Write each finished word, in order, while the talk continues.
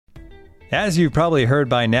As you've probably heard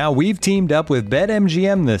by now, we've teamed up with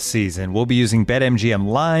BetMGM this season. We'll be using BetMGM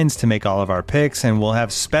lines to make all of our picks, and we'll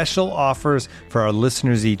have special offers for our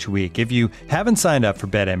listeners each week. If you haven't signed up for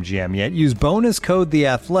BetMGM yet, use bonus code The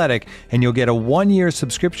Athletic, and you'll get a 1-year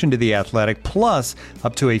subscription to The Athletic, plus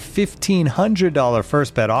up to a $1,500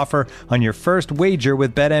 first bet offer on your first wager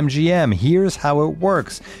with BetMGM. Here's how it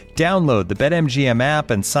works. Download the BetMGM app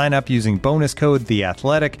and sign up using bonus code The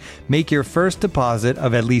Athletic. Make your first deposit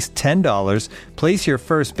of at least $10. Place your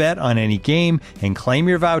first bet on any game and claim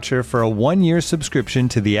your voucher for a 1-year subscription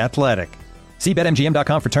to The Athletic. See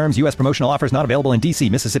BetMGM.com for terms. U.S. promotional offers not available in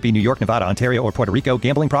D.C., Mississippi, New York, Nevada, Ontario, or Puerto Rico.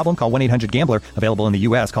 Gambling problem? Call 1-800-GAMBLER. Available in the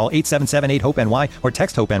U.S. Call 877-8-HOPE-NY or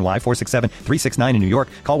text HOPE-NY 467-369 in New York.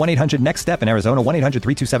 Call 1-800-NEXT-STEP in Arizona.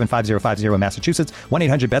 1-800-327-5050 in Massachusetts.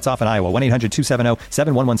 1-800-BETS-OFF in Iowa.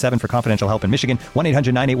 1-800-270-7117 for confidential help in Michigan.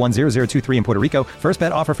 1-800-981-0023 in Puerto Rico. First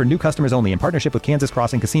bet offer for new customers only in partnership with Kansas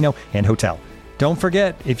Crossing Casino and Hotel. Don't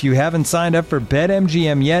forget, if you haven't signed up for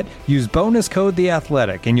BetMGM yet, use bonus code The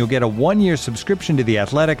Athletic, and you'll get a 1-year subscription to The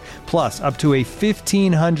Athletic, plus up to a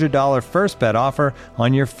 $1,500 first bet offer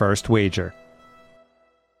on your first wager.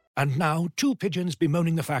 And now, two pigeons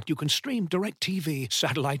bemoaning the fact you can stream DirecTV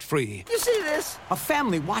satellite-free. You see this? A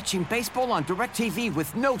family watching baseball on DirecTV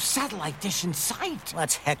with no satellite dish in sight.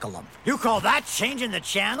 Let's heckle them. You call that changing the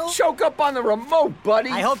channel? Choke up on the remote, buddy.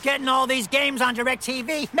 I hope getting all these games on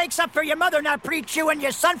DirecTV makes up for your mother not pre-chewing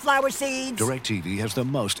your sunflower seeds. DirecTV has the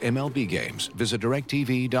most MLB games. Visit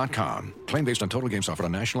DirecTV.com. Claim based on total games offered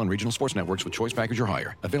on national and regional sports networks with choice package or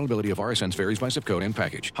higher. Availability of RSNs varies by zip code and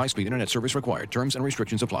package. High-speed internet service required. Terms and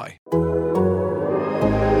restrictions apply. Just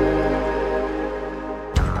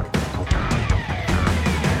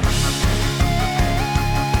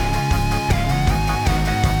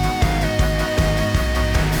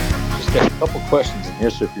got a couple questions in here,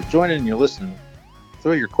 so if you're joining and you're listening,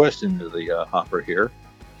 throw your question into the hopper here.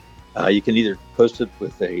 You can either post it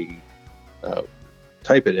with a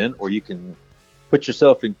type it in, or you can put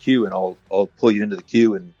yourself in queue, and I'll pull you into the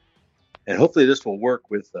queue, and hopefully this will work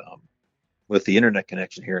with the internet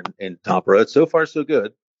connection here in Tom Road. So far, so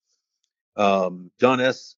good. John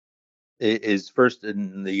S. is first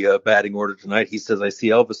in the batting order tonight. He says, I see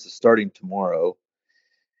Elvis is starting tomorrow.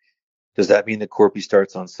 Does that mean that Corpy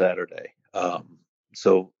starts on Saturday?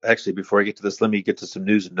 So actually, before I get to this, let me get to some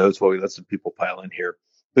news and notes while we let some people pile in here.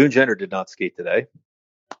 Boone Jenner did not skate today.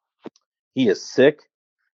 He is sick,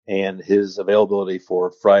 and his availability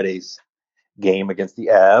for Friday's game against the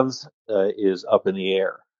Avs is up in the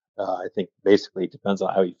air. I think basically it depends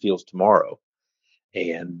on how he feels tomorrow,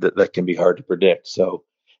 and that can be hard to predict. So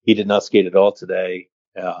he did not skate at all today,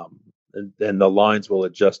 and the lines will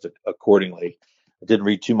adjust accordingly. I didn't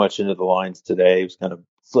read too much into the lines today. He was kind of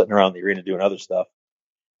flitting around the arena doing other stuff.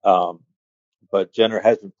 But Jenner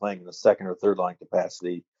has been playing in the second or third line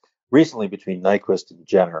capacity recently between Nyquist and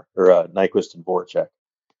Jenner, or Nyquist and Voracek.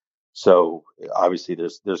 So obviously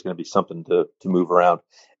there's going to be something to move around.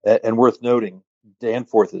 And worth noting,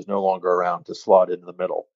 Danforth is no longer around to slot in the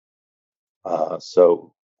middle.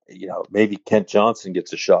 So, maybe Kent Johnson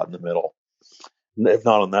gets a shot in the middle, if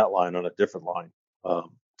not on that line, on a different line.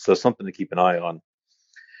 So something to keep an eye on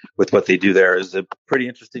with what they do there. Is a pretty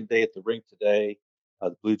interesting day at the rink today.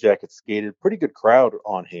 The Blue Jackets skated, pretty good crowd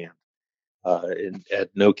on hand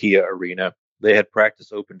at Nokia Arena. They had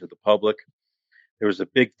practice open to the public. There was a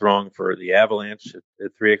big throng for the Avalanche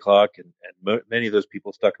at 3:00, and many of those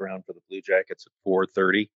people stuck around for the Blue Jackets at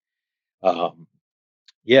 4:30.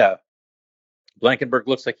 Blankenburg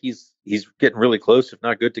looks like he's getting really close, if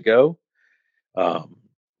not good to go. So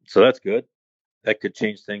that's good. That could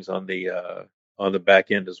change things on the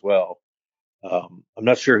back end as well. I'm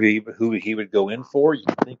not sure who he would go in for. You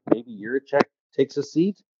think maybe Jiricek takes a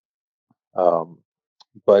seat,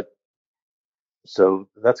 but so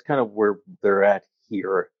that's kind of where they're at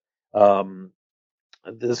here.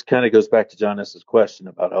 This kind of goes back to John S.'s question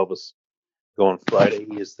about Elvis going Friday.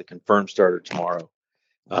 He is the confirmed starter tomorrow.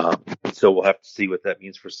 So we'll have to see what that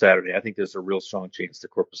means for Saturday. I think there's a real strong chance that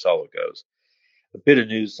Korpisalo goes. A bit of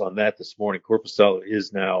news on that this morning. Korpisalo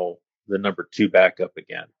is now the number 2 backup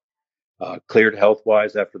again. Cleared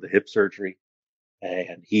health-wise after the hip surgery,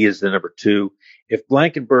 and he is the number 2. If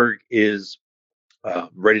Blankenburg is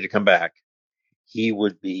ready to come back, he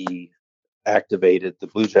would be activated. The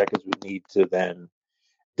Blue Jackets would need to then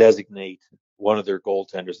designate one of their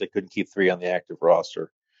goaltenders. They couldn't keep 3 on the active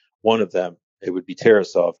roster. One of them, it would be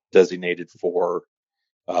Tarasov, designated for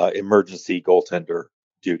emergency goaltender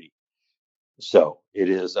duty. So it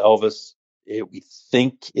is Elvis. We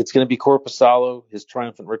think it's going to be Korpisalo, his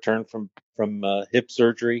triumphant return from hip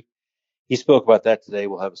surgery. He spoke about that today.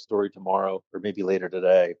 We'll have a story tomorrow or maybe later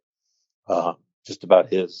today just about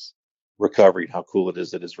his recovery and how cool it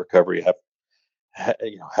is that his recovery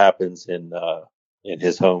happens in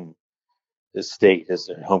his state, his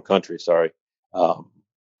home country. Sorry.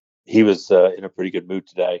 He was in a pretty good mood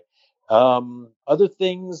today. Other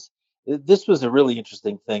things, this was a really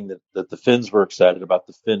interesting thing that the Finns were excited about,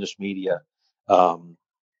 the Finnish media.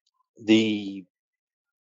 The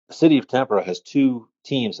city of Tampere has two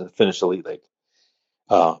teams in the Finnish Elite League.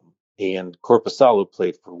 And Korpisalo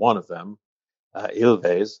played for one of them,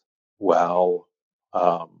 Ilves, while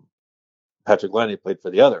Patrick Laine played for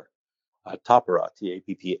the other, Tappara,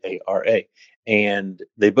 Tappara. And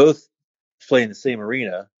they both play in the same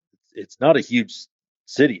arena. It's not a huge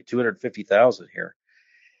city, 250,000 here.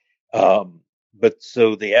 But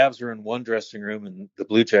so the Avs are in one dressing room and the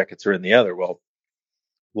Blue Jackets are in the other. Well,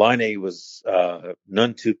 Laine was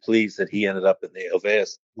none too pleased that he ended up in the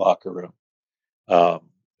Ilves locker room,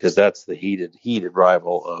 because that's the heated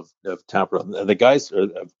rival of Tampere. And the guys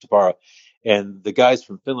of Tappara, and the guys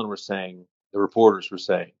from Finland were saying, the reporters were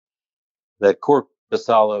saying, that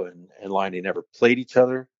Korpisalo and Laine never played each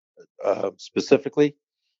other specifically,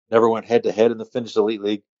 never went head to head in the Finnish Elite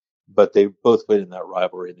League, but they both played in that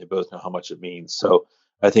rivalry and they both know how much it means. So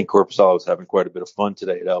I think Korpisalo was having quite a bit of fun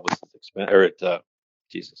today at Elvis's expense, or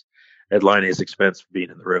at Laine's expense for being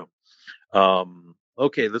in the room.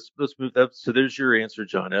 Okay, let's move that. So there's your answer,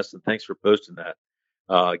 John S. And thanks for posting that.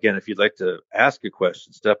 Again, if you'd like to ask a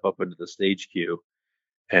question, step up into the stage queue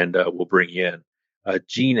and we'll bring you in.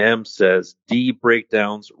 Gene M says, D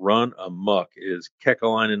breakdowns run amok. Is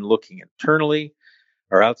Kekalainen looking internally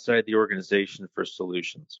or outside the organization for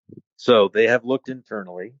solutions? So they have looked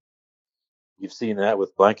internally. You've seen that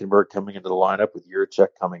with Blankenberg coming into the lineup, with Jiricek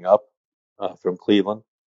coming up from Cleveland.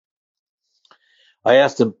 I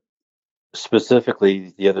asked him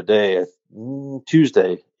specifically the other day,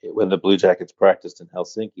 Tuesday, when the Blue Jackets practiced in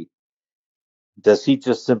Helsinki, does he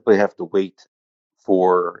just simply have to wait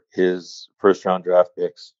for his first-round draft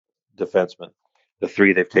picks, defensemen, the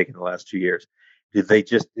three they've taken the last 2 years? Is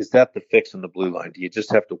that the fix on the blue line? Do you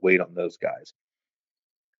just have to wait on those guys?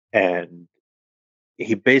 And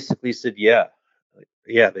he basically said, yeah,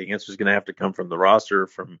 the answer is going to have to come from the roster,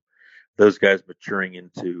 from those guys maturing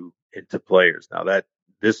into players. Now that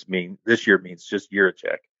this year means just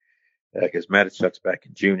Jiricek, because Matechuk's back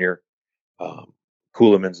in junior.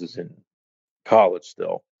 Kulemans is in college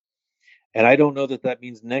still. And I don't know that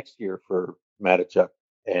means next year for Matechuk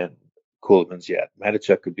and Kulemans yet.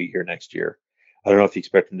 Matechuk could be here next year. I don't know if you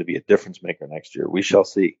expect him to be a difference maker next year. We shall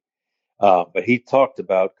see. But he talked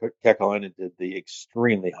about Kekalainen did the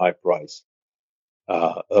extremely high price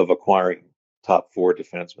of acquiring top four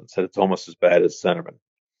defensemen. Said it's almost as bad as centermen.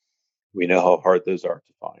 We know how hard those are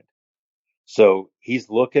to find. So he's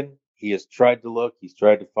looking. He has tried to look. He's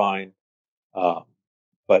tried to find.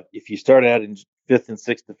 But if you start adding fifth and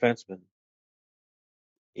sixth defensemen,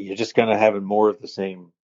 you're just kind of having more of the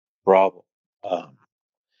same problem.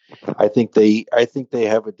 I think they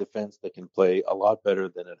have a defense that can play a lot better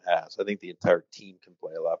than it has. I think the entire team can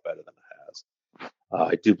play a lot better than it has.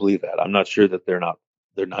 I do believe that. I'm not sure that they're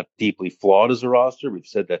not deeply flawed as a roster. We've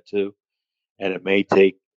said that too, and it may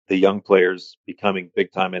take the young players becoming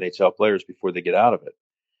big time NHL players before they get out of it.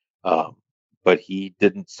 But he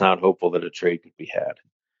didn't sound hopeful that a trade could be had.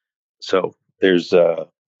 So there's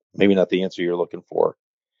maybe not the answer you're looking for,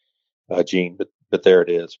 Gene, but there it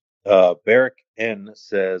is. Barrick N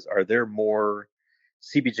says, are there more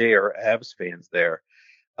CBJ or Avs fans there?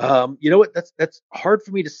 You know what? That's hard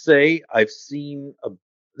for me to say. I've seen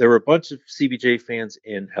there were a bunch of CBJ fans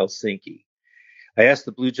in Helsinki. I asked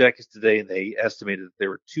the Blue Jackets today, and they estimated that there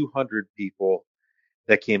were 200 people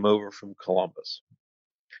that came over from Columbus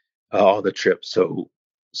on the trip. So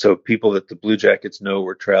people that the Blue Jackets know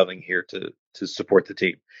were traveling here to support the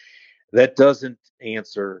team. That doesn't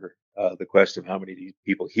answer the question of how many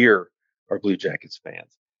people here are Blue Jackets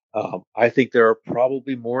fans. I think there are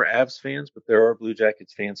probably more Avs fans, but there are Blue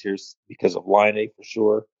Jackets fans here because of Laine for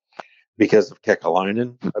sure, because of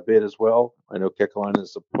Kekalainen a bit as well. I know Kekalainen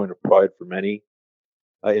is a point of pride for many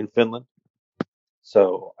in Finland.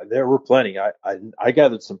 So there were plenty. I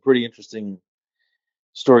gathered some pretty interesting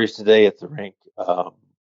stories today at the rink. A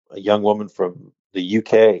young woman from the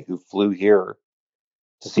UK who flew here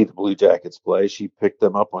to see the Blue Jackets play. She picked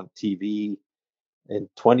them up on TV in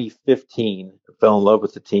 2015, fell in love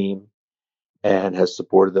with the team, and has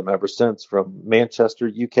supported them ever since, from Manchester,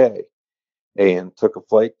 UK, and took a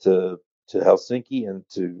flight to Helsinki and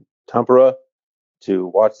to Tampere to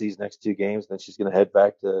watch these next two games. Then she's going to head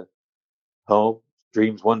back to home.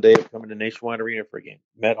 Dreams one day of coming to Nationwide Arena for a game.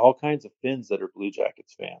 Met all kinds of Finns that are Blue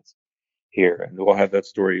Jackets fans here, and we'll have that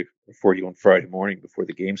story for you on Friday morning before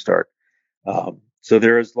the game start. So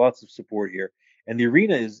there is lots of support here, and the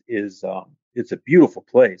arena is it's a beautiful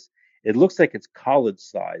place. It looks like it's college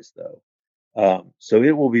size though, so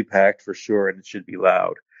it will be packed for sure, and it should be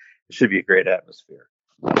loud. It should be a great atmosphere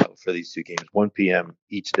for these two games, 1 p.m.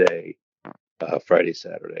 each day, Friday,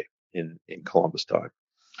 Saturday in Columbus time.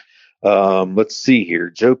 Let's see here.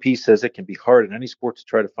 Joe P says it can be hard in any sport to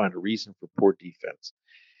try to find a reason for poor defense.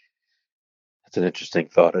 That's an interesting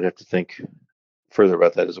thought. I'd have to think further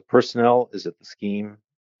about that. Is it personnel? Is it the scheme?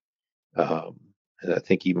 And I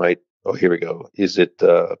think he might. Oh, here we go. Is it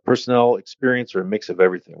personnel, experience, or a mix of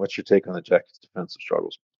everything? What's your take on the Jackets' defensive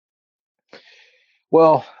struggles?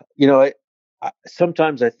 Well,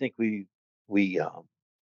 sometimes I think we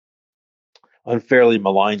unfairly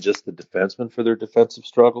malign just the defensemen for their defensive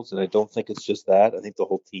struggles, and I don't think it's just that. I think the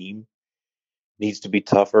whole team needs to be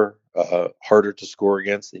tougher, harder to score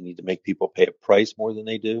against. They need to make people pay a price more than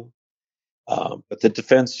they do. But the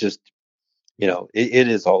defense just, it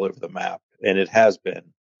is all over the map, and it has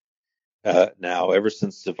been now ever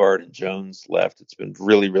since Savard and Jones left. It's been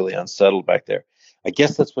really, really unsettled back there. I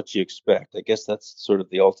guess that's what you expect. I guess that's sort of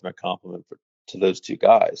the ultimate compliment to those two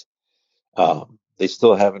guys. They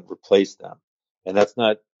still haven't replaced them, and that's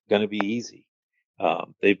not going to be easy.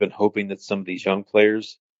 They've been hoping that some of these young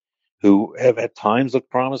players who have at times looked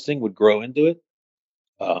promising would grow into it.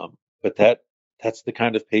 But that's the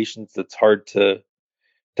kind of patience that's hard to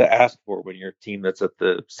ask for when you're a team that's at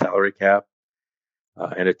the salary cap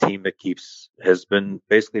and a team that has been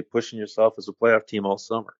basically pushing yourself as a playoff team all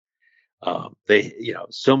summer.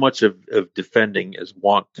 So much of defending is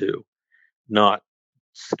want to, not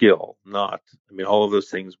skill, all of those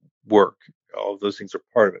things work. All of those things are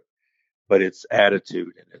part of it, but it's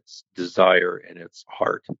attitude and it's desire and it's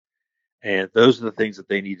heart. And those are the things that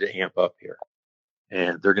they need to amp up here.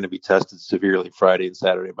 And they're going to be tested severely Friday and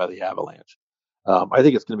Saturday by the Avalanche. I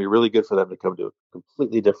think it's going to be really good for them to come to a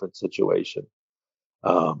completely different situation.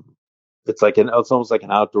 It's almost like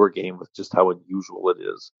an outdoor game with just how unusual it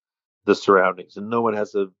is, the surroundings, and no one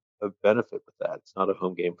has a benefit with that. It's not a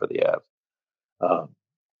home game for the Avs.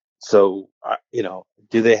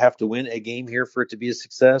 Do they have to win a game here for it to be a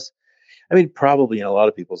success? I mean, probably in a lot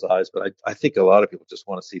of people's eyes, but I think a lot of people just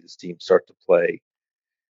want to see this team start to play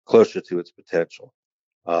closer to its potential,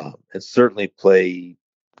 and certainly play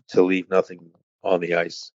to leave nothing on the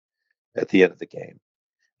ice at the end of the game.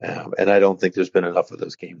 And I don't think there's been enough of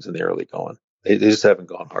those games in the early going. They just haven't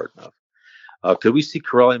gone hard enough. Could we see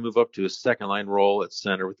Kuraly move up to a second line role at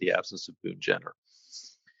center with the absence of Boone Jenner?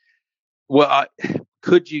 Well,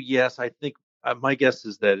 could you? Yes, I think my guess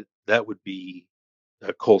is that would be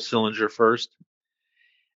Cole Sillinger first,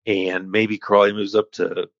 and maybe Kuraly moves up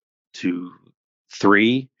to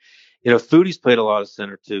 3. Foodie's played a lot of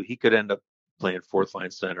center too. He could end up playing fourth line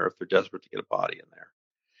center if they're desperate to get a body in there.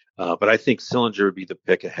 But I think Sillinger would be the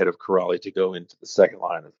pick ahead of Kuraly to go into the second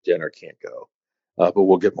line if Jenner can't go. But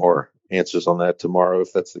we'll get more answers on that tomorrow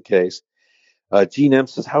if that's the case. Gene M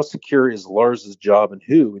says, how secure is Lars's job, and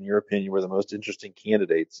who, in your opinion, were the most interesting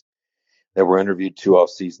candidates that were interviewed 2 off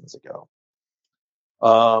seasons ago?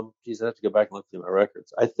 I have to go back and look through my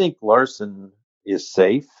records. I think Larson is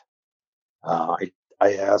safe. I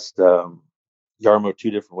asked Jarmo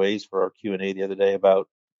 2 different ways for our Q&A the other day about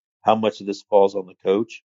how much of this falls on the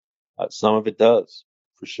coach. Some of it does,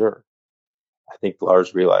 for sure. I think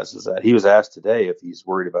Lars realizes that. He was asked today if he's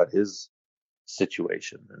worried about his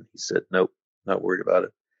situation, and he said, nope, not worried about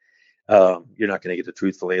it. You're not going to get a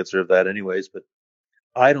truthful answer of that anyways, but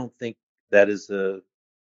I don't think that's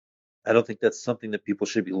something that people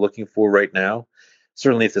should be looking for right now.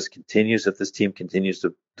 Certainly if this team continues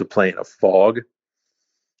to play in a fog,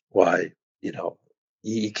 why,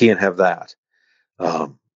 you can't have that.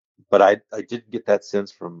 But I didn't get that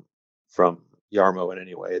sense from Jarmo in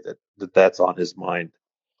any way that's on his mind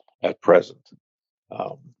at present.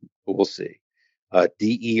 But we'll see.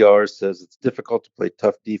 DER says it's difficult to play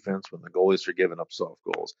tough defense when the goalies are giving up soft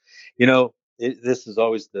goals.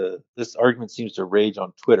 This argument seems to rage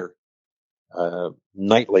on Twitter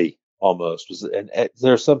nightly almost. And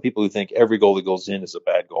there are some people who think every goal that goes in is a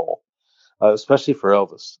bad goal, especially for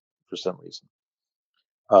Elvis for some reason.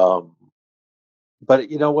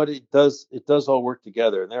 But you know what? It does all work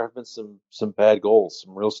together. And there have been some bad goals,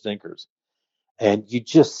 some real stinkers. And you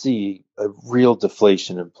just see a real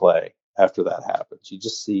deflation in play after that happens. You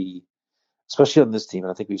just see, especially on this team,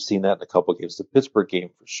 and I think we've seen that in a couple of games, the Pittsburgh game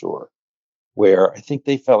for sure, where I think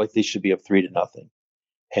they felt like they should be up 3-0.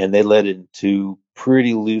 And they let in 2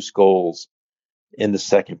 pretty loose goals in the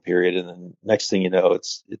second period. And then next thing you know,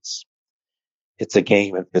 it's a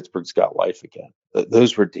game and Pittsburgh's got life again.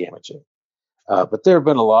 Those were damaging. But there have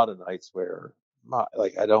been a lot of nights where,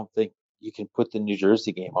 I don't think you can put the New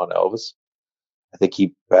Jersey game on Elvis. I think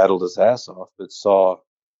he battled his ass off, but saw,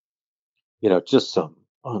 just some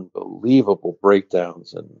unbelievable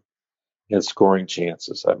breakdowns and scoring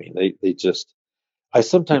chances. I mean, they just, I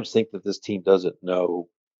sometimes think that this team doesn't know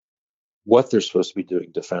what they're supposed to be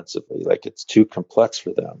doing defensively. Like, it's too complex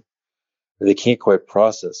for them. They can't quite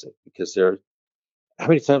process it because how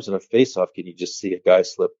many times in a faceoff can you just see a guy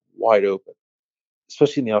slip wide open,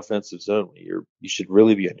 especially in the offensive zone when you should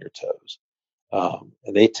really be on your toes.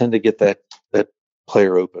 And they tend to get that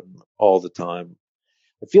player open all the time.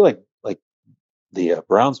 I feel like the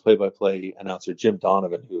Browns play-by-play announcer Jim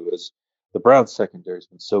Donovan, who is the Browns secondary, has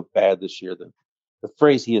been so bad this year that the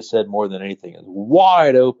phrase he has said more than anything is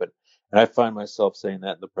wide open. And I find myself saying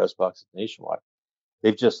that in the press boxes nationwide.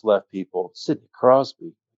 They've just left people. Sidney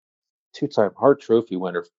Crosby, 2-time Hart Trophy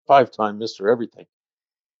winner, 5-time Mr. Everything,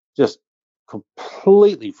 just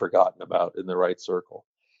completely forgotten about in the right circle.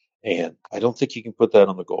 And I don't think you can put that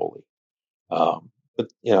on the goalie.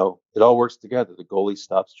 But, it all works together. The goalie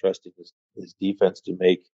stops trusting his defense to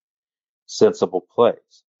make sensible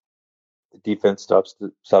plays. The defense stops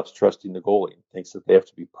trusting the goalie and thinks that they have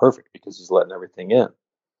to be perfect because he's letting everything in.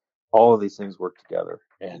 All of these things work together,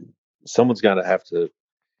 and someone's got to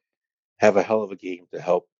have a hell of a game to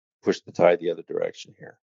help push the tide the other direction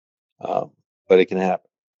here. But it can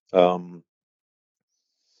happen.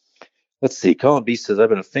 Let's see. Colin B says, I've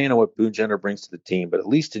been a fan of what Boone Jenner brings to the team, but at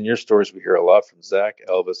least in your stories, we hear a lot from Zach,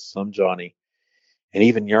 Elvis, some Johnny, and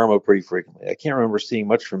even Yarmo pretty frequently. I can't remember seeing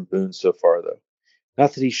much from Boone so far, though.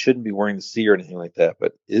 Not that he shouldn't be wearing the C or anything like that,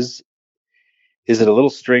 but is it a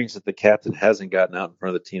little strange that the captain hasn't gotten out in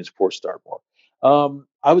front of the team's poor start more?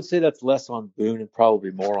 I would say that's less on Boone and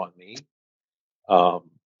probably more on me.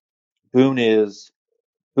 Boone is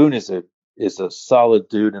a solid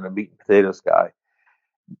dude and a meat and potatoes guy.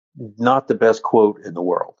 Not the best quote in the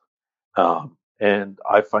world. And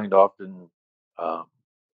I find often,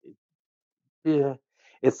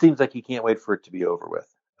 it seems like he can't wait for it to be over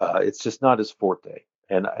with. It's just not his forte.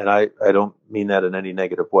 And I don't mean that in any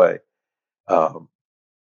negative way.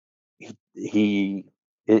 He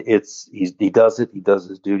does it. He does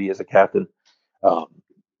his duty as a captain.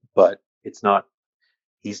 But he's not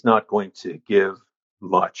going to give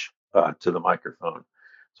much, to the microphone,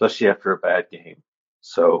 especially after a bad game.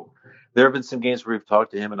 So there have been some games where we've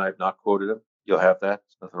talked to him and I've not quoted him. You'll have that.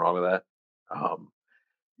 There's nothing wrong with that.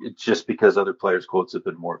 It's just because other players' quotes have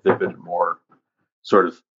been more vivid and more sort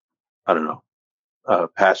of, I don't know,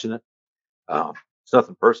 passionate. It's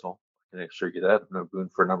nothing personal. I can assure you that. I've known Boone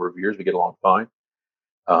for a number of years. We get along fine.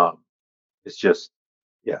 It's just,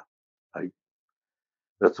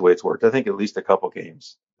 that's the way it's worked. I think at least a couple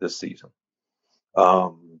games this season.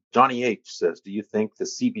 Johnny H says, do you think the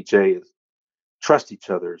CBJ trust each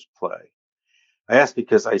other's play? I ask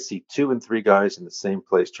because I see 2 and 3 guys in the same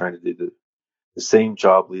place trying to do the same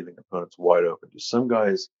job, leaving opponents wide open. Do some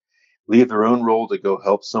guys leave their own role to go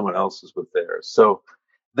help someone else's with theirs? So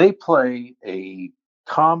they play a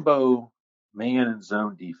combo man and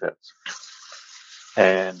zone defense.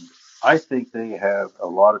 And I think they have a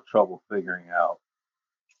lot of trouble figuring out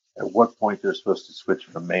at what point they're supposed to switch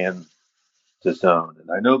from man to zone. And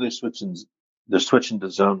I know they're switching to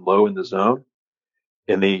zone low in the zone,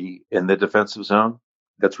 in the defensive zone.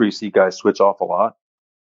 That's where you see guys switch off a lot.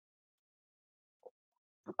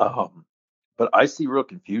 But I see real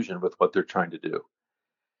confusion with what they're trying to do.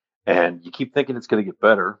 And you keep thinking it's going to get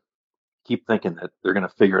better. Keep thinking that they're going to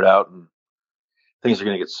figure it out and things are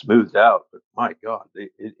going to get smoothed out. But my God,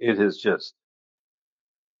 it has just,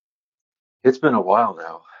 it's been a while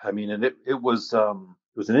now. I mean, and it was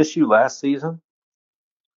an issue last season.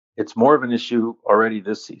 It's more of an issue already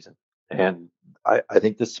this season. And I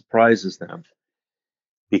think this surprises them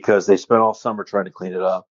because they spent all summer trying to clean it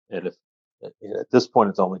up. And at this point,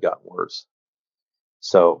 it's only gotten worse.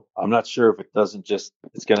 So I'm not sure if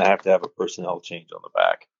it's going to have a personnel change on the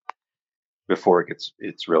back before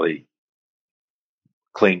it's really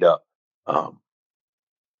cleaned up.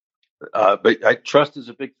 But trust is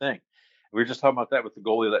a big thing. We were just talking about that with the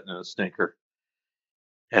goalie letting in a stinker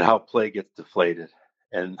and how play gets deflated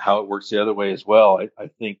and how it works the other way as well.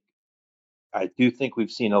 I do think we've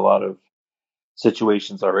seen a lot of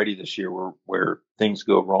situations already this year where things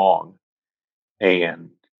go wrong and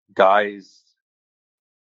guys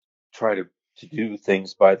try to do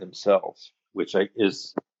things by themselves, which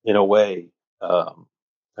is in a way an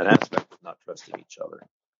aspect of not trusting each other.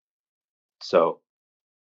 So,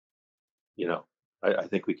 I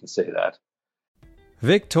think we can say that.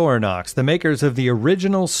 Victorinox, the makers of the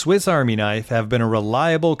original Swiss Army knife, have been a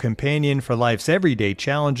reliable companion for life's everyday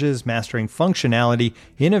challenges, mastering functionality,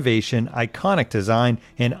 innovation, iconic design,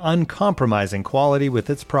 and uncompromising quality with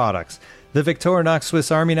its products. The Victorinox Swiss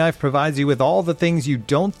Army knife provides you with all the things you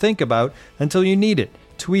don't think about until you need it: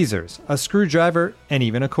 tweezers, a screwdriver, and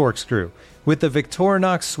even a corkscrew. With the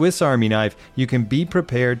Victorinox Swiss Army knife, you can be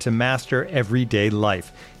prepared to master everyday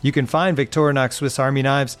life. You can find Victorinox Swiss Army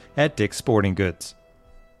knives at Dick's Sporting Goods.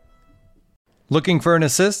 Looking for an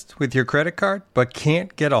assist with your credit card, but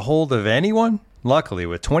can't get a hold of anyone? Luckily,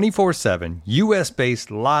 with 24/7 US-based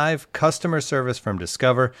live customer service from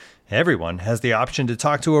Discover, everyone has the option to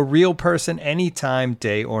talk to a real person anytime,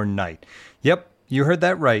 day or night. Yep, you heard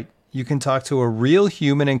that right. You can talk to a real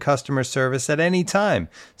human in customer service at any time.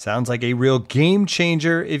 Sounds like a real game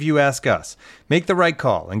changer if you ask us. Make the right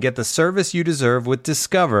call and get the service you deserve with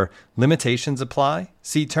Discover. Limitations apply.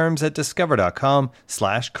 See terms at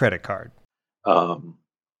discover.com/creditcard.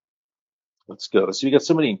 Let's go. So we got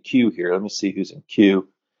somebody in queue here. Let me see who's in queue.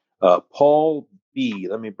 Paul B.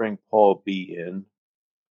 Let me bring Paul B in.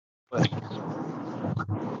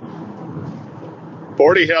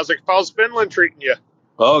 Bordy, how's Finland treating you?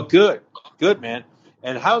 Oh, good. Good, man.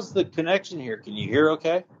 And how's the connection here? Can you hear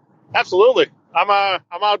okay? Absolutely. I'm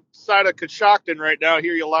outside of Coshocton right now. I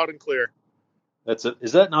hear you loud and clear.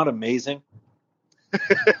 Is that not amazing?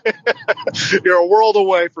 You're a world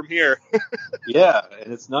away from here. Yeah,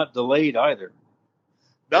 and it's not delayed either.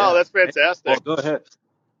 No, yeah. That's fantastic. Well, go ahead.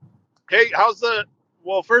 Hey,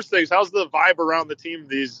 first things, how's the vibe around the team?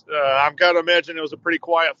 I've got to imagine it was a pretty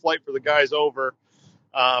quiet flight for the guys over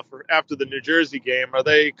after the New Jersey game. Are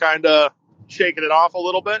they kind of shaking it off a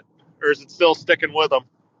little bit, or is it still sticking with them?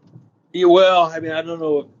 Yeah, well, I mean, I don't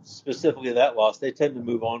know specifically that loss. They tend to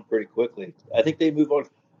move on pretty quickly. I think they move on.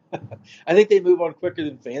 I think they move on quicker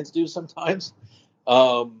than fans do sometimes.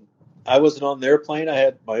 I wasn't on their plane. I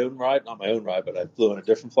had my own ride, not my own ride, but I flew on a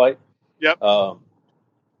different flight. Yep.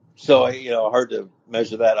 So hard to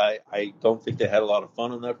measure that. I don't think they had a lot of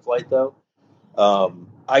fun on that flight, though.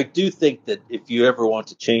 I do think that if you ever want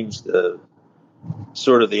to change the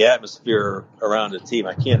sort of the atmosphere around a team,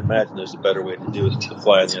 I can't imagine there's a better way to do it than to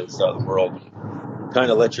fly on the other side of the world.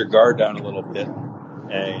 Kind of let your guard down a little bit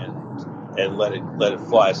and let it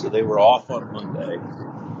fly. So they were off on Monday.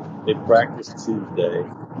 They practiced Tuesday,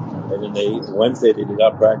 and then Wednesday they did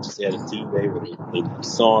not practice. They had a team day where they did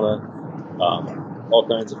sauna, all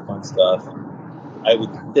kinds of fun stuff. I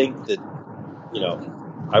would think that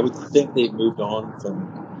they've moved on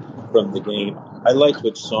from the game. I liked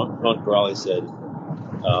what Sean Corrali said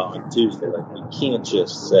on Tuesday. Like, you can't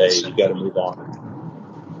just say you got to move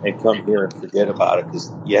on and come here and forget about it,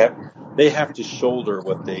 because they have to shoulder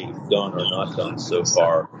what they've done or not done so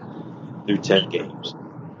far through 10 games.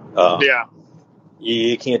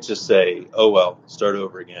 You can't just say, oh, well, start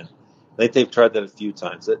over again. I think they've tried that a few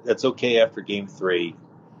times. That's okay after game 3.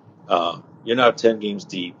 You're now 10 games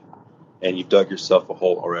deep, and you've dug yourself a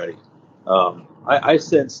hole already. I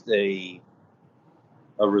sensed a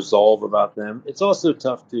resolve about them. It's also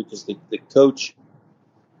tough, too, because the coach,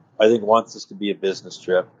 I think, wants this to be a business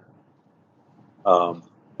trip.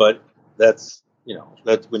 But that's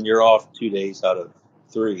when you're off 2 days out of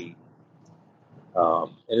 3.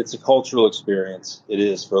 And it's a cultural experience. It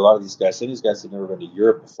is for a lot of these guys. Some of these guys have never been to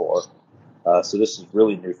Europe before. So this is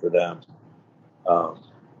really new for them.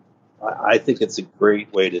 I think it's a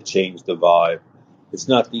great way to change the vibe. It's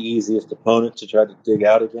not the easiest opponent to try to dig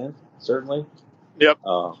out again, certainly. Yep.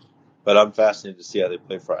 But I'm fascinated to see how they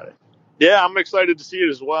play Friday. Yeah, I'm excited to see it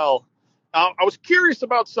as well. I was curious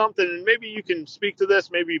about something, and maybe you can speak to this.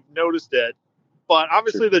 Maybe you've noticed it. But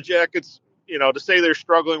obviously the Jackets, to say they're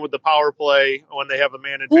struggling with the power play when they have a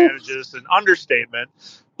man advantage is an understatement.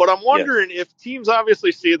 But I'm wondering if teams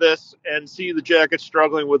obviously see this and see the Jackets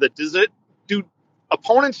struggling with it. Do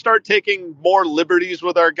opponents start taking more liberties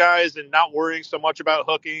with our guys and not worrying so much about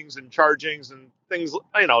hookings and chargings and things,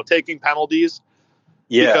 taking penalties?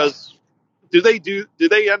 Yeah. Because do they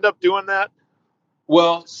end up doing that?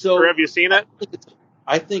 Well, or have you seen it?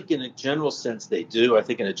 I think in a general sense they do. I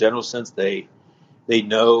think in a general sense they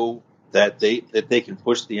know that they can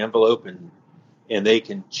push the envelope and they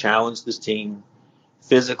can challenge this team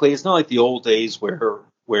physically. It's not like the old days where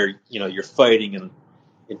you're fighting and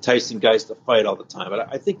enticing guys to fight all the time.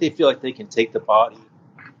 But I think they feel like they can take the body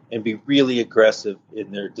and be really aggressive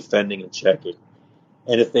in their defending and checking.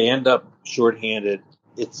 And if they end up shorthanded,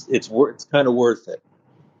 it's kind of worth it.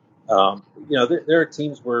 There are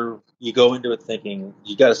teams where you go into it thinking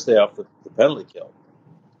you got to stay off the penalty kill,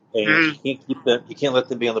 and you can't let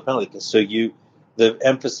them be on the penalty kill. So the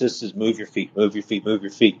emphasis is move your feet.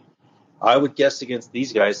 I would guess against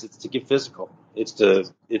these guys, it's to get physical. It's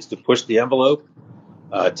to push the envelope,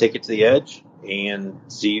 take it to the edge, and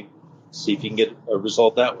see if you can get a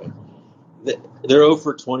result that way. They're 0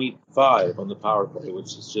 for 25 on the power play,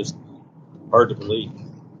 which is just hard to believe.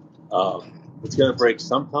 It's going to break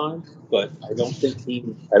sometime, but I don't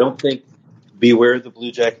think beware the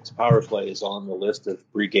Blue Jackets power play is on the list of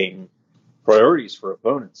pregame priorities for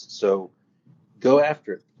opponents. So go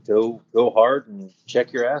after it. Go hard and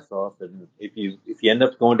check your ass off. And if you end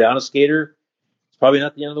up going down a skater, it's probably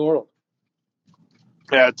not the end of the world.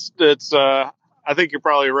 Yeah, it's. I think you're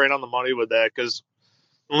probably right on the money with that, because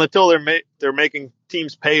until they're making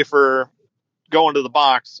teams pay for going to the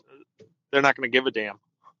box, they're not going to give a damn.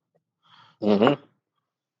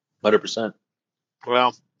 100%.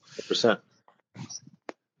 Well, 100%.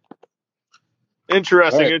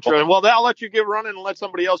 Interesting. Right. Well, I'll let you get running and let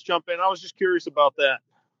somebody else jump in. I was just curious about that.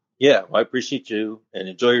 Yeah, well, I appreciate you, and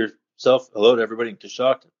enjoy yourself. Hello to everybody in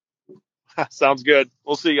Coshocton. Sounds good.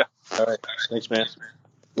 We'll see you. All right. Thanks, man.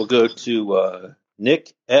 We'll go to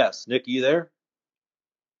Nick S. Nick, are you there?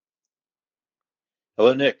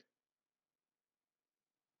 Hello, Nick.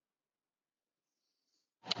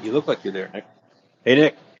 You look like you're there, Nick. Hey,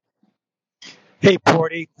 Nick. Hey,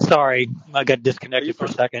 Porty. Sorry, I got disconnected for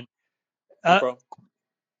a second. No problem.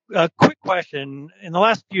 A quick question. In the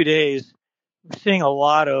last few days, we're seeing a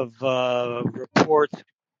lot of reports,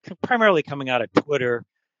 primarily coming out of Twitter,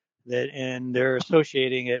 and they're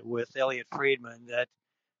associating it with Elliot Friedman, that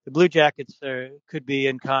the Blue Jackets could be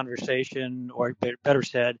in conversation, or better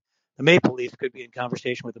said, the Maple Leafs could be in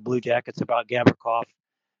conversation with the Blue Jackets about Gavrikov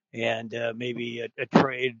and maybe a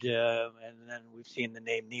trade. And then we've seen the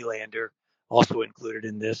name Nylander also included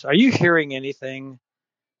in this. Are you hearing anything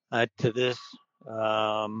to this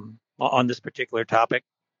on this particular topic?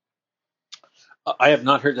 I have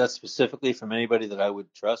not heard that specifically from anybody that I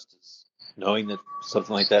would trust, knowing that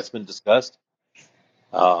something like that's been discussed.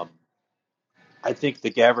 I think the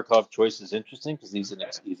Gavrikov choice is interesting because he's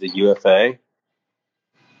a UFA.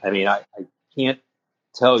 I mean, I can't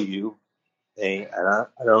tell you, and I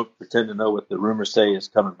don't pretend to know what the rumors say is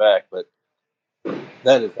coming back, but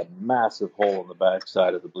that is a massive hole in the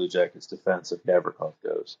backside of the Blue Jackets defense if Gavrikov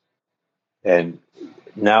goes. And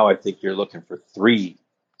now I think you're looking for 3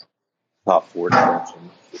 top 4 defensemen,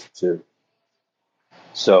 just 2.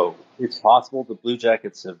 So it's possible the Blue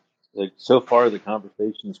Jackets have, so far the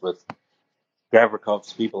conversations with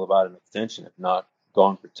Gavrikov's people about an extension have not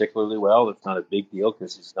gone particularly well. It's not a big deal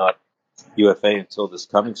because he's not UFA until this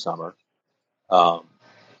coming summer. But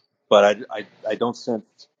I don't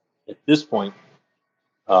sense at this point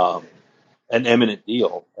an imminent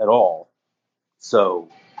deal at all. So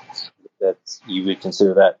that's, you would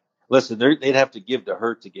consider that. Listen, they'd have to give to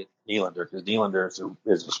Hurt to get Nylander because Nylander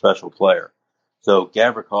is a special player. So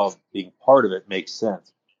Gavrikov being part of it makes sense.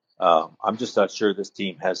 I'm just not sure this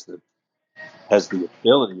team has the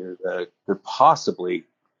ability or could possibly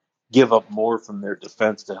give up more from their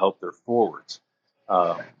defense to help their forwards.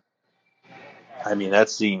 I mean, that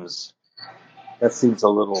seems a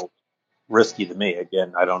little risky to me.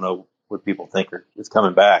 Again, I don't know what people think is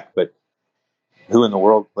coming back, but who in the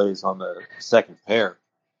world plays on the second pair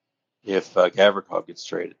if Gavrikov gets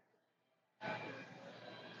traded?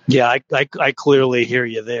 Yeah, I clearly hear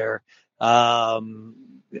you there.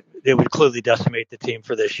 It would clearly decimate the team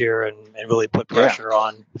for this year and really put pressure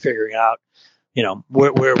on figuring out, where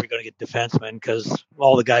are we going to get defensemen, because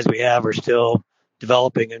all the guys we have are still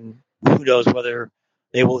developing, and who knows whether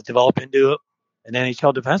they will develop into an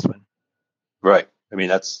NHL defenseman. Right. I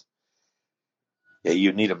mean,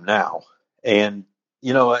 you need them now. And,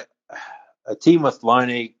 a team with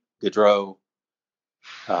Laine, Gaudreau,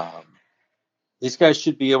 these guys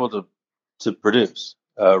should be able to produce.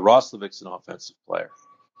 Roslovic's an offensive player.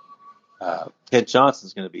 Kent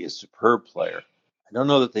Johnson's going to be a superb player. I don't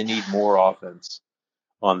know that they need more offense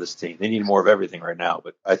on this team. They need more of everything right now,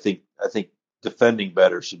 but I think defending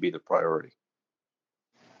better should be the priority.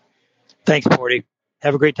 Thanks, Porty.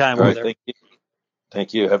 Have a great time over there.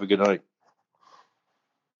 Thank you. Have a good night.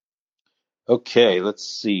 Okay, let's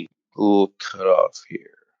see. We'll cut off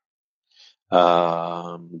here.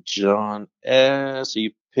 John S.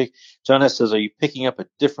 John S. says, are you picking up a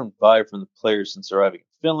different vibe from the players since arriving in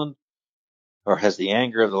Finland, or has the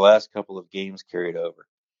anger of the last couple of games carried over?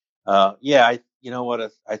 You know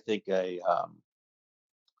what? I think a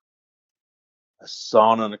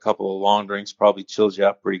sauna and a couple of long drinks probably chills you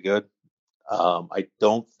out pretty good. I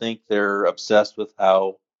don't think they're obsessed with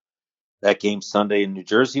how that game Sunday in New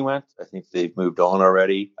Jersey went. I think they've moved on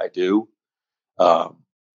already. I do.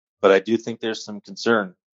 But I do think there's some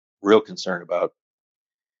real concern about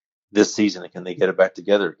this season, and can they get it back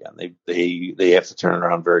together again? They have to turn it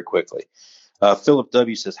around very quickly. Philip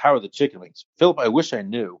W. says, how are the chicken wings? Philip, I wish I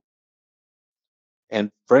knew.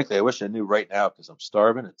 And frankly, I wish I knew right now because I'm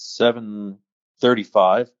starving. It's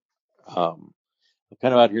 7:35. I'm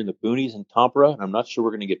kind of out here in the boonies in Tampere, and I'm not sure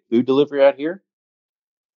we're going to get food delivery out here.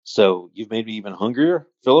 So you've made me even hungrier.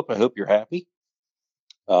 Philip, I hope you're happy.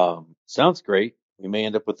 Sounds great. We may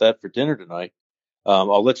end up with that for dinner tonight.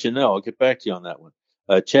 I'll let you know. I'll get back to you on that one.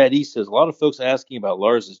 Chad E says, a lot of folks asking about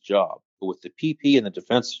Lars's job, but with the PP and the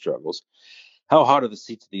defensive struggles, how hot are the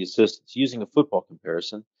seats of the assistants? Using a football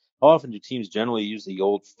comparison, how often do teams generally use the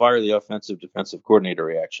old fire the offensive defensive coordinator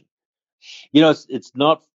reaction? It's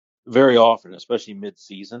not very often, especially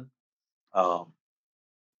mid-season.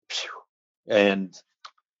 And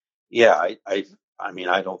yeah, I mean,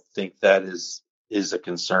 I don't think that is a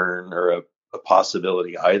concern or a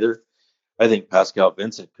possibility either. I think Pascal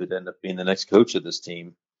Vincent could end up being the next coach of this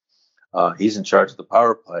team. He's in charge of the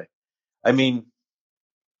power play. I mean,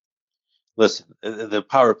 listen, the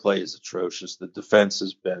power play is atrocious. The defense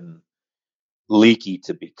has been leaky,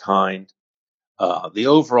 to be kind. The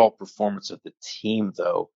overall performance of the team,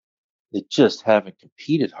 though, they just haven't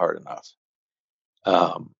competed hard enough.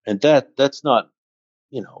 And that's not,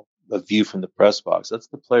 a view from the press box. That's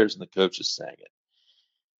the players and the coaches saying it.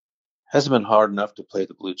 Hasn't been hard enough to play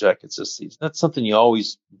the Blue Jackets this season. That's something you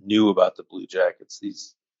always knew about the Blue Jackets.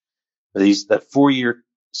 That 4-year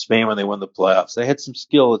span when they won the playoffs, they had some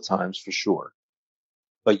skill at times for sure,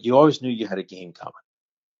 but you always knew you had a game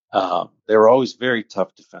coming. They were always very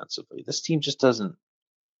tough defensively. This team just doesn't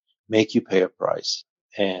make you pay a price.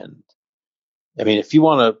 And I mean, if you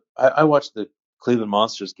want to, I watched the Cleveland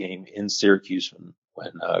Monsters game in Syracuse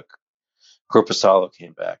when Korpisalo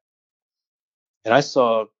came back, and I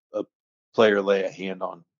saw a player lay a hand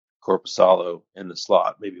on Korpisalo in the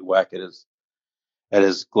slot, maybe whack at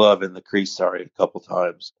his glove in the crease, a couple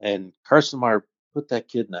times. And Carson Meyer put that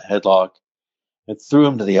kid in a headlock and threw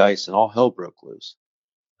him to the ice, and all hell broke loose.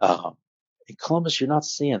 In Columbus, you're not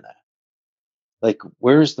seeing that. Like,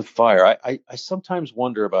 where's the fire? I sometimes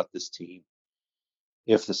wonder about this team.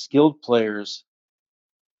 If the skilled players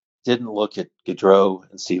didn't look at Gaudreau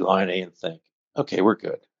and see Line A and think, okay, we're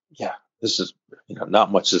good. Yeah, this is,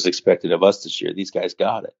 not much is expected of us this year. These guys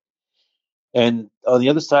got it. And on the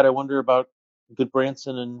other side, I wonder about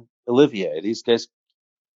Goodbranson and Olivier. These guys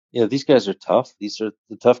are tough. These are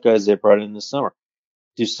the tough guys they brought in this summer.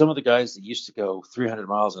 Do some of the guys that used to go 300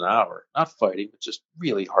 miles an hour, not fighting, but just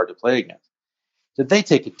really hard to play against, did they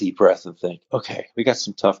take a deep breath and think, okay, we got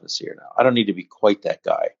some toughness here now. I don't need to be quite that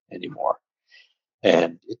guy anymore.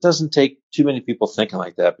 And it doesn't take too many people thinking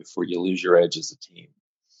like that before you lose your edge as a team.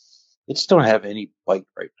 They just don't have any bite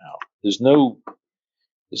right now. There's no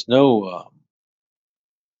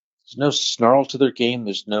snarl to their game.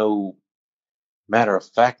 There's no matter of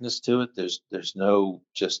factness to it. There's no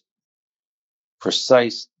just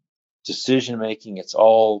precise decision making. It's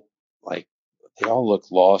all like they all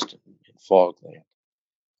look lost in fogland.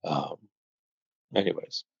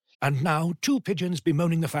 Anyways. And now, two pigeons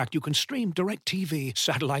bemoaning the fact you can stream DirecTV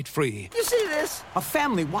satellite-free. You see this? A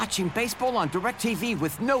family watching baseball on DirecTV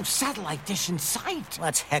with no satellite dish in sight.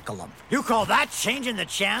 Let's heckle them. You call that changing the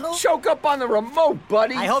channel? Choke up on the remote,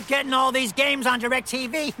 buddy. I hope getting all these games on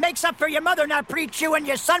DirecTV makes up for your mother not pre-chewing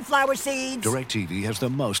your sunflower seeds. DirecTV has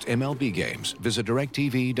the most MLB games. Visit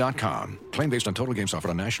DirecTV.com. Claim based on total games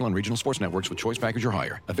offered on national and regional sports networks with choice package or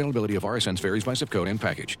higher. Availability of RSNs varies by zip code and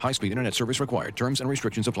package. High-speed internet service required. Terms and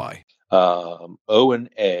restrictions apply. O and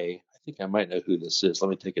A. I think I might know who this is. Let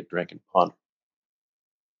me take a drink and ponder.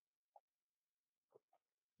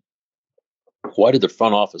 Why did the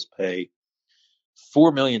front office pay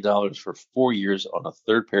 $4 million for 4 years on a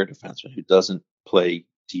third-pair defenseman who doesn't play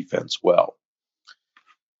defense well?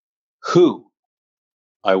 Who,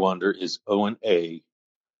 I wonder, is O and A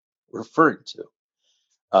referring to?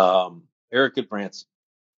 Eric Goodbranson.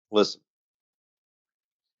 Listen,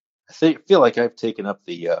 I feel like I've taken up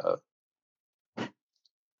the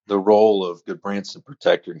role of Goodbranson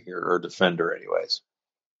protector here, or defender anyways.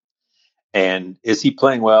 And is he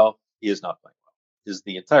playing well? He is not playing well. Is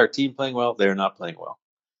the entire team playing well? They're not playing well.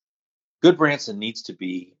 Goodbranson needs to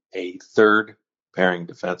be a third pairing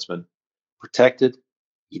defenseman, protected.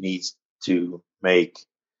 He needs to make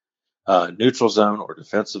neutral zone or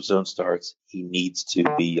defensive zone starts. He needs to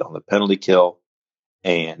be on the penalty kill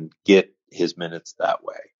and get his minutes that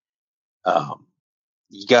way.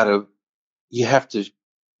 You have to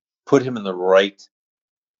put him in the right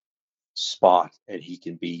spot, and he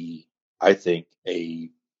can be, I think, a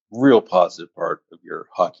real positive part of your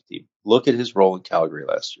hockey team. Look at his role in Calgary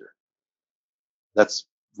last year. That's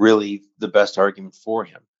really the best argument for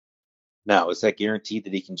him. Now, is that guaranteed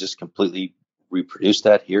that he can just completely reproduce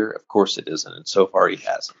that here? Of course it isn't, and so far he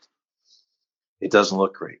hasn't. It doesn't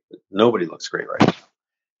look great. Nobody looks great right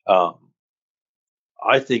now.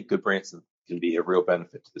 I think Goodbranson can be a real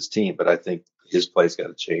benefit to this team, but I think his play's got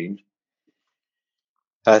to change.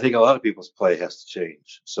 I think a lot of people's play has to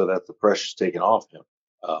change so that the pressure's taken off him.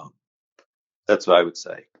 That's what I would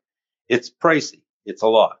say. It's pricey. It's a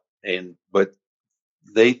lot. But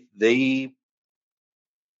they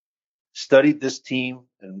studied this team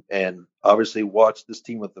and obviously watched this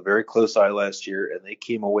team with a very close eye last year, and they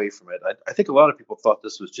came away from it. I think a lot of people thought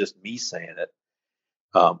this was just me saying it,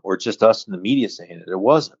 or just us in the media saying it. It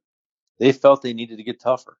wasn't. They felt they needed to get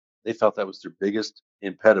tougher. They felt that was their biggest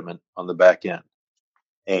impediment on the back end.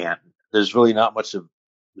 And there's really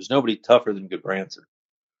there's nobody tougher than Goodbranson.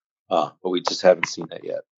 But we just haven't seen that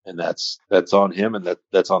yet. And that's on him, and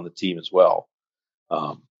that's on the team as well.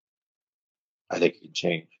 I think it can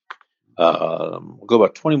change. We'll go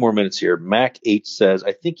about 20 more minutes here. Mac H says,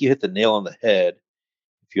 I think you hit the nail on the head,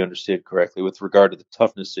 if you understood correctly, with regard to the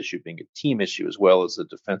toughness issue being a team issue as well as the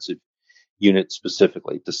defensive unit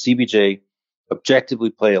specifically. Does CBJ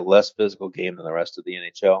objectively play a less physical game than the rest of the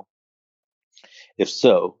NHL? If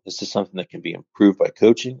so, is this something that can be improved by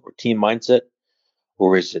coaching or team mindset,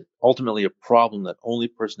 or is it ultimately a problem that only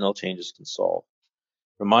personnel changes can solve?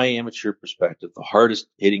 From my amateur perspective, the hardest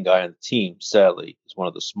hitting guy on the team, sadly, is one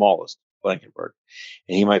of the smallest, Blankenburg,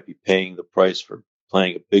 and he might be paying the price for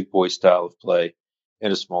playing a big boy style of play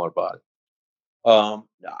in a smaller body. I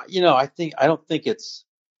don't think it's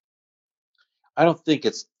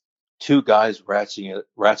two guys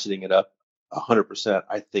ratcheting it up 100%.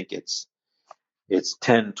 I think it's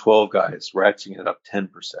 10, 12 guys ratcheting it up 10%.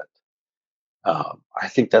 I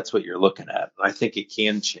think that's what you're looking at. And I think it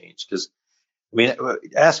can change because,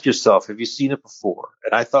 ask yourself, have you seen it before?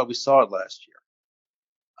 And I thought we saw it last year.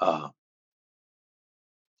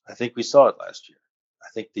 I think we saw it last year. I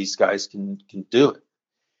think these guys can do it.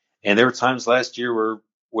 And there were times last year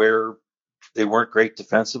where they weren't great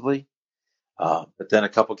defensively. But then a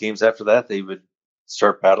couple games after that, they would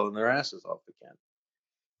start battling their asses off again.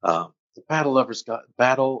 The battle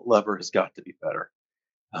lever has got to be better.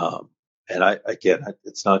 And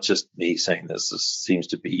it's not just me saying this. This seems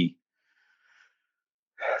to be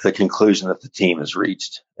the conclusion that the team has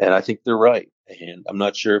reached. And I think they're right. And I'm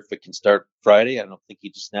not sure if it can start Friday. I don't think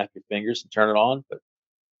you just snap your fingers and turn it on, but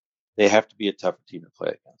they have to be a tougher team to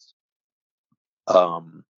play against.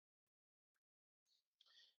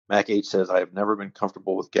 Mac H says, I have never been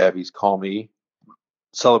comfortable with Gabby's call me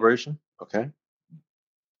celebration. Okay.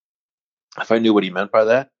 If I knew what he meant by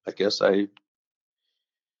that, I guess I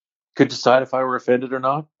could decide if I were offended or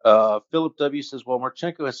not. Philip W. says, well,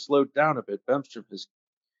 Marchenko has slowed down a bit. Bemstrom has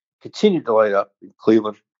continued to light up in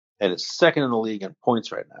Cleveland and is second in the league in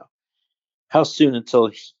points right now. How soon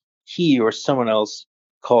until he or someone else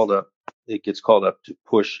gets called up to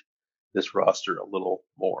push this roster a little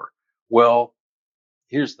more? Well,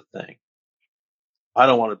 here's the thing. I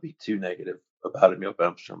don't want to be too negative about Emil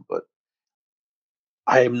Bemstrom, but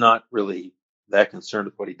I am not really that concerned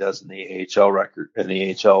with what he does in the AHL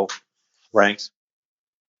ranks.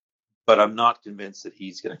 But I'm not convinced that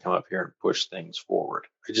he's going to come up here and push things forward.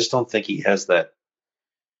 I just don't think he has that.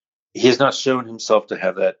 He has not shown himself to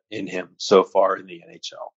have that in him so far in the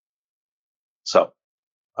NHL. So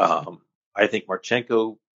I think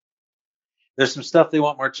Marchenko, there's some stuff they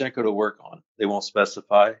want Marchenko to work on. They won't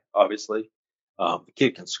specify, obviously. The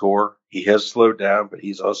kid can score. He has slowed down, but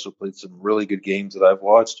he's also played some really good games that I've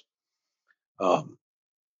watched.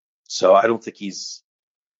 So I don't think he's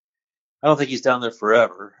down there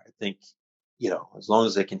forever. I think, as long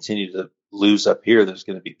as they continue to lose up here, there's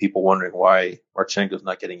going to be people wondering why Marchenko's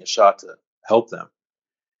not getting a shot to help them.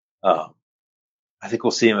 I think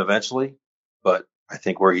we'll see him eventually, but I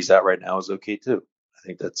think where he's at right now is okay too. I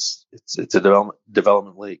think it's a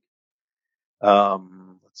development league.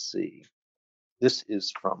 Let's see. This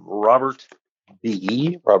is from Robert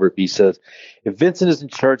B. Robert B. says, if Vincent is in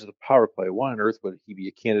charge of the power play, why on earth would he be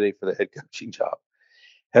a candidate for the head coaching job?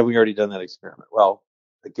 Have we already done that experiment? Well,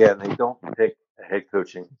 again, they don't pick a head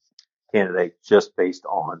coaching candidate just based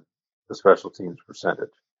on the special teams percentage.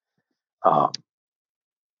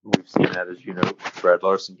 We've seen that, as you know, with Brad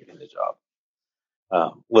Larson getting the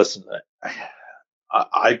job. Listen,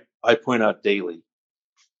 I point out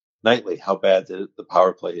nightly, how bad the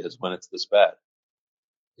power play is when it's this bad.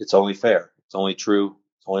 It's only fair. It's only true.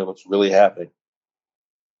 It's only what's really happening.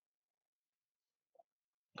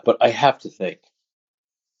 But I have to think,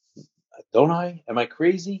 don't I? Am I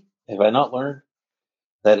crazy? Have I not learned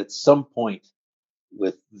that at some point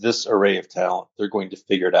with this array of talent, they're going to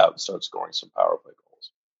figure it out and start scoring some power play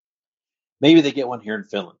goals? Maybe they get one here in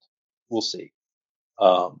Finland. We'll see.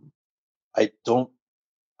 I don't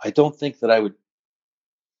think that I would.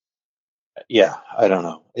 Yeah, I don't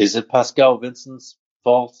know. Is it Pascal Vincent's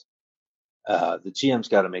fault? The GM's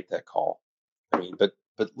got to make that call. I mean, but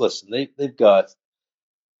listen, they've got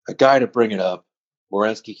a guy to bring it up.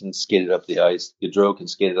 Werenski can skate it up the ice. Gaudreau can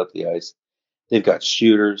skate it up the ice. They've got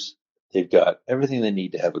shooters. They've got everything they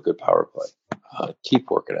need to have a good power play. Keep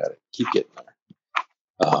working at it. Keep getting there.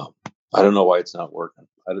 I don't know why it's not working.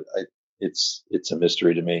 It's a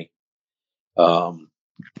mystery to me.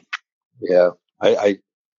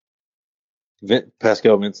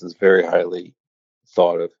 Pascal Vincent's very highly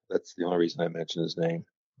thought of. That's the only reason I mentioned his name.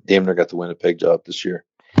 Damn near got the Winnipeg job this year.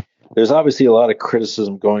 There's obviously a lot of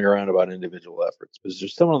criticism going around about individual efforts, but is there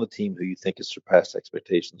someone on the team who you think has surpassed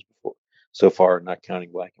expectations before so far, not counting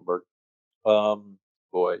Blankenberg?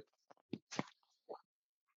 Boy.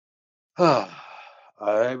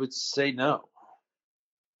 I would say no.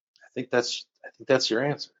 I think that's your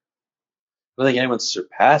answer. I don't think anyone's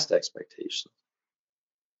surpassed expectations.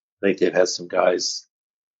 I think they've had some guys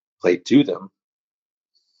play to them,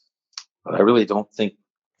 but I really don't think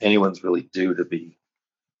anyone's really due to be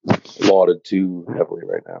lauded too heavily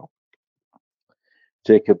right now.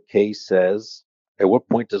 Jacob K says, at what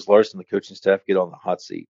point does Larson and the coaching staff get on the hot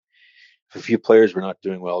seat? If a few players were not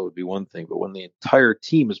doing well, it would be one thing, but when the entire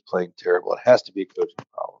team is playing terrible, it has to be a coaching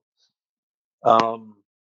problem.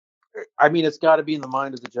 I mean, it's got to be in the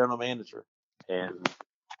mind of the general manager, and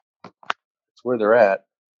it's where they're at.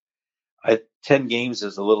 10 games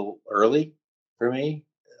is a little early for me,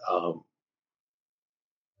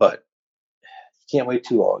 but you can't wait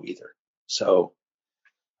too long either. So,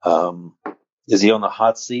 is he on the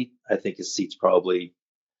hot seat? I think his seat's probably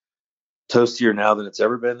toastier now than it's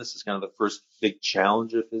ever been. This is kind of the first big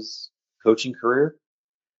challenge of his coaching career.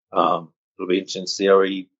 It'll be interesting to see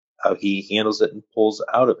how he handles it and pulls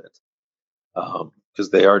out of it,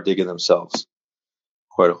 because they are digging themselves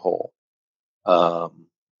quite a hole.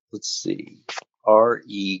 Let's see.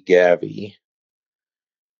 R.E. Gavi.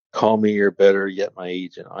 Call me your better yet my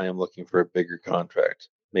agent. I am looking for a bigger contract.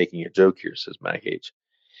 Making a joke here, says Mac H.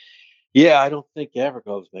 Yeah, I don't think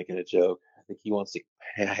Gavrikov's making a joke. I think he wants to get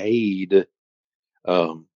paid.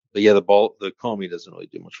 But yeah, the call me doesn't really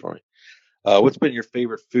do much for me. What's been your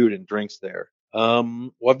favorite food and drinks there?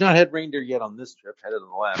 Well, I've not had reindeer yet on this trip. I had it on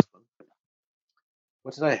the last one.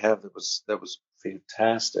 What did I have that was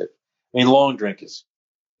fantastic? I mean, long drink is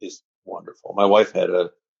wonderful. My wife had a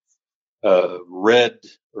red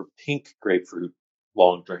or pink grapefruit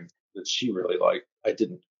long drink that she really liked. I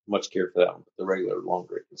didn't much care for that one, but the regular long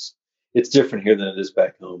drink it's different here than it is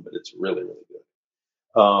back home, but it's really, really good.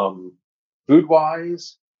 Food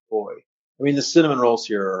wise, boy, I mean, the cinnamon rolls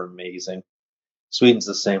here are amazing. Sweden's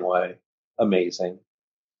the same way. Amazing.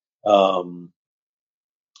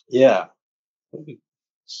 Yeah.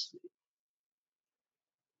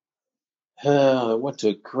 I went to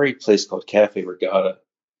a great place called Cafe Regatta.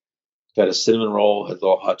 Got a cinnamon roll, had a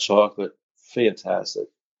little hot chocolate. Fantastic.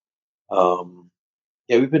 Yeah,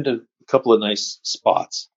 we've been to a couple of nice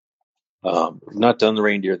spots. We've not done the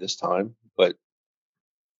reindeer this time, but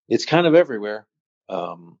it's kind of everywhere.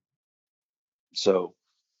 So,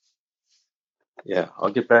 yeah, I'll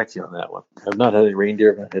get back to you on that one. I've not had any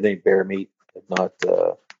reindeer. I've not had any bear meat. I've not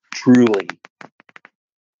truly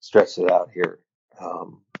stretched it out here.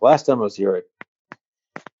 Last time I was here,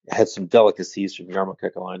 I had some delicacies from Jarmo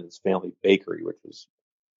Kekalainen's family bakery, which was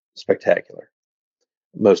spectacular.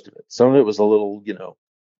 Most of it. Some of it was a little,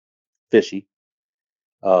 fishy,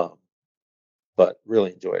 but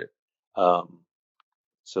really enjoyed it.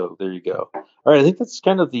 So there you go. All right, I think that's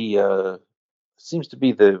kind of seems to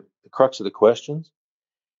be the crux of the questions.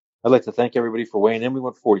 I'd like to thank everybody for weighing in. We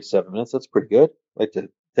went 47 minutes. That's pretty good. I'd like to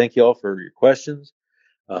thank you all for your questions.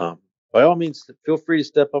 By all means, feel free to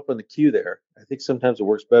step up in the queue there. I think sometimes it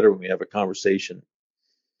works better when we have a conversation.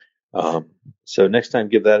 So next time,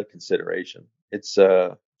 give that a consideration. It's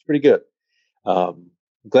pretty good. I'm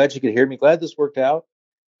glad you could hear me. Glad this worked out,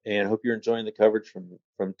 and hope you're enjoying the coverage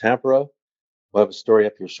from Tampere. We'll have a story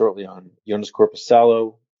up here shortly on Joonas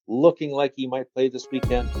Korpisalo, looking like he might play this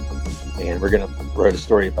weekend. And we're going to write a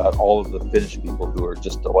story about all of the Finnish people who are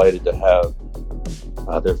just delighted to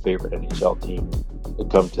have their favorite NHL team to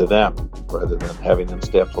come to them rather than having them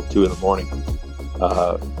stay up till 2 a.m.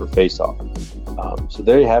 For face-off. So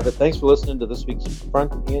there you have it. Thanks for listening to this week's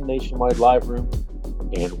Front and Nationwide Live Room,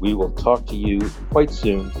 and we will talk to you quite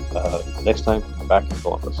soon next time back in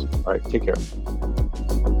Columbus. All right, take care.